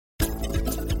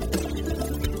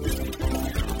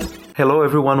Hello,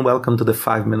 everyone. Welcome to the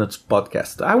 5 Minutes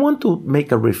Podcast. I want to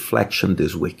make a reflection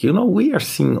this week. We are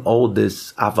seeing all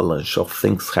this avalanche of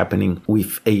things happening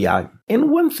with AI. And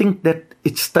one thing that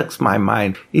it stuck my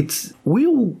mind, it's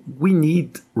will we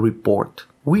need report?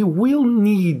 We will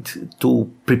need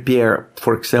to prepare,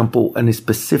 for example, a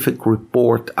specific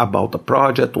report about a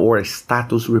project or a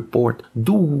status report.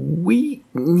 Do we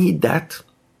need that?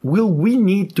 Will we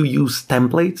need to use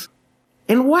templates?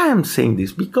 And why I'm saying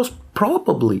this? Because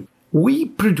probably we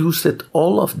produced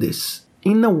all of this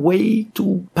in a way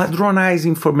to patronize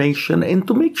information and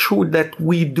to make sure that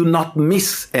we do not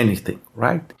miss anything,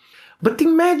 right? But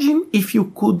imagine if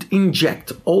you could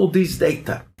inject all this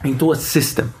data into a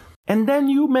system, and then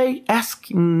you may ask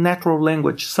in natural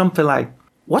language something like,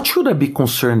 what should I be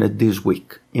concerned this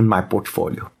week in my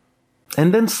portfolio?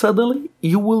 And then suddenly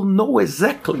you will know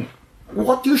exactly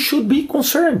what you should be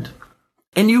concerned.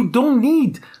 And you don't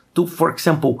need to, for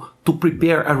example, to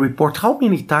prepare a report. How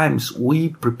many times we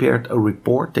prepared a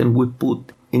report and we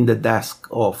put in the desk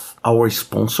of our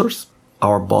sponsors,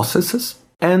 our bosses,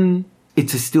 and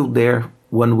it's still there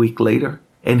 1 week later,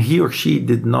 and he or she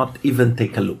did not even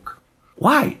take a look.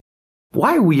 Why?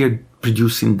 Why we are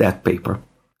producing that paper?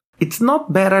 It's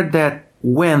not better that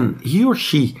when he or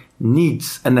she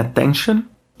needs an attention,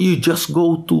 you just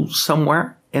go to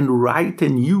somewhere and write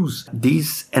and use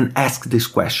this and ask this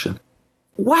question.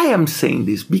 Why I'm saying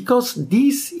this? Because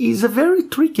this is a very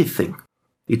tricky thing.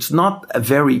 It's not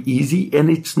very easy,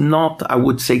 and it's not, I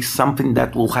would say, something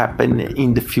that will happen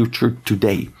in the future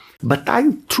today. But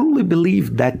I truly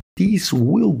believe that this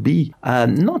will be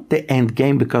not the end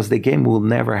game, because the game will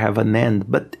never have an end,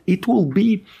 but it will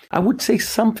be, I would say,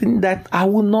 something that I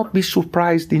will not be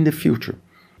surprised in the future.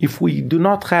 If we do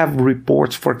not have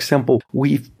reports, for example,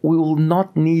 we will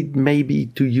not need maybe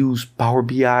to use Power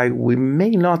BI. We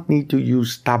may not need to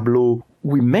use Tableau.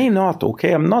 We may not,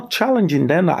 okay? I'm not challenging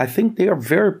them. I think they are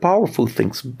very powerful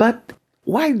things. But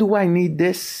why do I need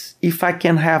this if I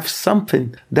can have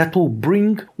something that will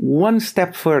bring one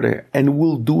step further and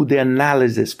will do the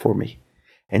analysis for me?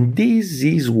 And this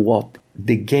is what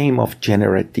the game of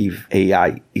generative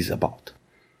AI is about.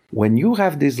 When you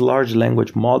have these large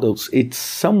language models, it's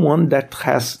someone that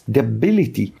has the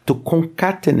ability to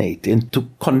concatenate and to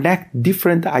connect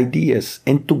different ideas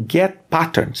and to get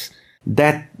patterns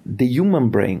that the human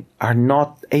brain are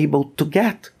not able to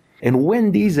get. And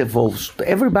when this evolves,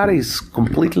 everybody is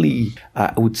completely,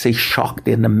 I would say, shocked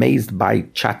and amazed by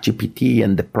ChatGPT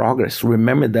and the progress.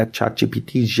 Remember that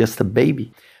ChatGPT is just a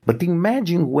baby. But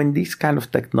imagine when this kind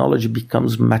of technology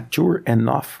becomes mature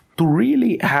enough to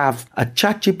really have a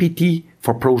ChatGPT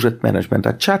for project management,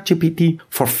 a ChatGPT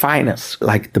for finance,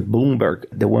 like the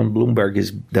one Bloomberg is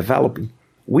developing.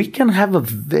 We can have a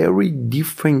very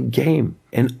different game.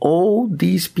 And all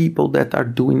these people that are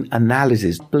doing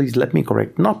analysis, please let me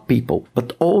correct, not people,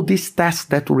 but all these tasks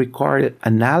that require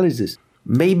analysis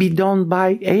may be done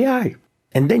by AI.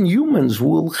 And then humans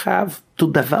will have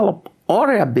to develop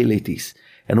other abilities.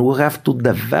 And we'll have to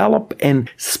develop and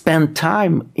spend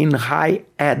time in high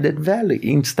added value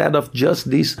instead of just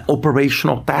these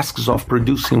operational tasks of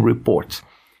producing reports.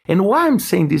 And why I'm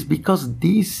saying this? Because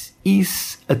this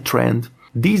is a trend.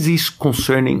 This is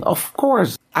concerning. Of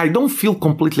course, I don't feel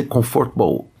completely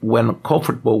comfortable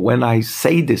when I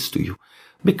say this to you,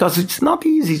 because it's not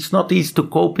easy. It's not easy to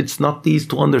cope. It's not easy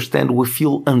to understand. We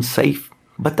feel unsafe.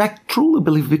 But I truly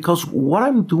believe, because what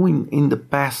I'm doing in the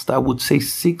past, I would say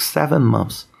 6-7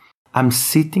 months, I'm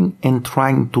sitting and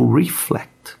trying to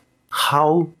reflect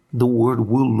how the world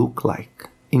will look like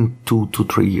in 2 to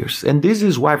 3 years. And this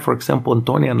is why, for example,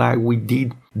 Antonio and I, we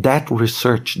did that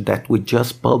research that we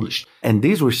just published. And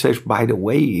this research, by the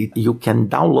way, you can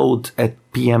download at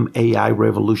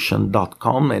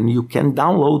pmairevolution.com, and you can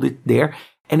download it there.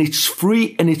 And it's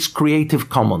free and it's Creative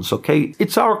Commons, okay?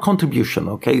 It's our contribution,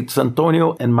 okay? It's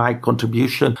Antonio and my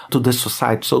contribution to the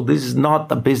society. So this is not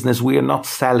a business. We are not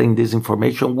selling this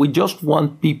information. We just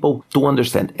want people to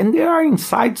understand. And there are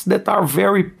insights that are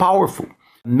very powerful.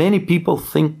 Many people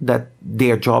think that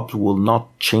their jobs will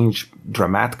not change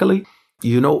dramatically.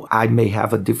 I may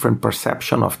have a different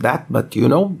perception of that, but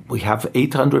we have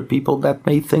 800 people that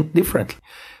may think differently.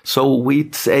 So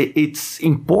it's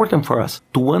important for us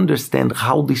to understand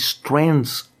how these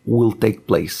trends will take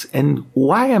place. And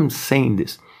why I'm saying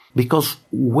this? Because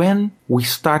when we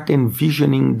start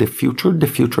envisioning the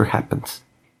future happens.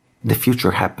 The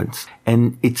future happens.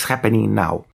 And it's happening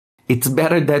now. It's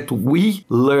better that we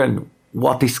learn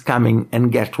what is coming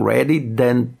and get ready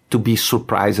than to be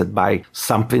surprised by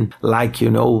something like,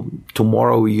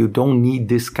 tomorrow you don't need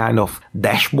this kind of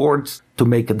dashboards to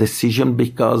make a decision,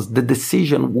 because the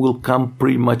decision will come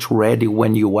pretty much ready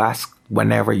when you ask,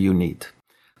 whenever you need.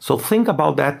 So think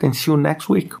about that, and see you next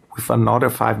week with another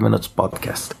 5 Minutes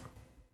Podcast.